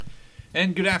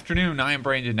And good afternoon, I am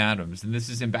Brandon Adams, and this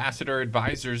is Ambassador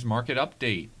Advisors Market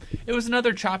Update. It was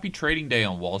another choppy trading day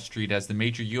on Wall Street as the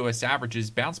major U.S. averages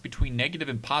bounced between negative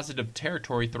and positive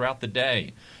territory throughout the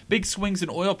day. Big swings in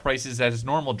oil prices as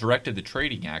normal directed the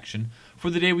trading action. For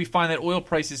the day, we find that oil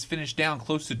prices finished down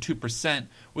close to 2%,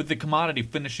 with the commodity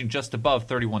finishing just above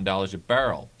 $31 a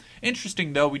barrel.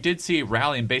 Interesting, though, we did see a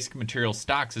rally in basic material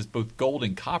stocks as both gold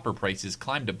and copper prices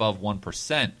climbed above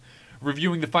 1%.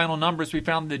 Reviewing the final numbers, we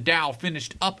found the Dow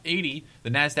finished up 80, the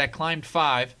Nasdaq climbed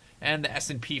 5, and the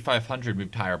S&P 500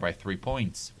 moved higher by 3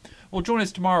 points. Well, join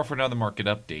us tomorrow for another market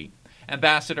update.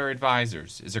 Ambassador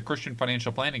Advisors is a Christian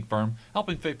financial planning firm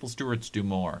helping faithful stewards do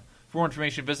more. For more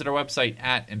information, visit our website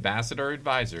at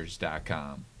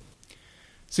ambassadoradvisors.com.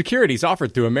 Securities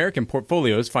offered through American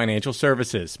Portfolios Financial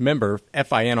Services, member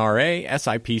FINRA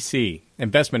SIPC.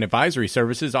 Investment advisory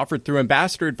services offered through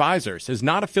Ambassador Advisors is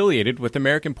not affiliated with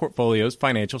American Portfolios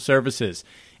Financial Services.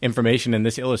 Information in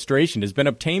this illustration has been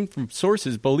obtained from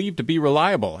sources believed to be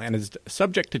reliable and is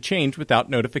subject to change without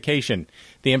notification.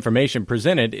 The information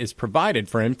presented is provided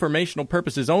for informational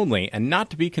purposes only and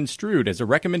not to be construed as a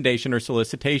recommendation or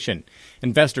solicitation.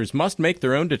 Investors must make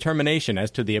their own determination as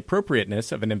to the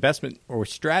appropriateness of an investment or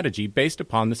strategy based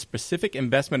upon the specific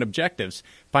investment objectives,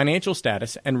 financial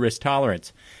status, and risk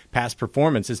tolerance. Past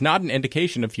performance is not an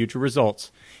indication of future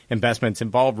results. Investments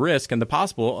involve risk and the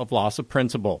possible of loss of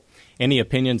principal. Any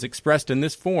opinions expressed in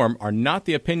this form are not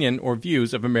the opinion or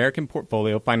views of American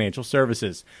Portfolio Financial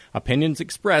Services. Opinions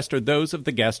expressed are those of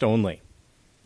the guest only.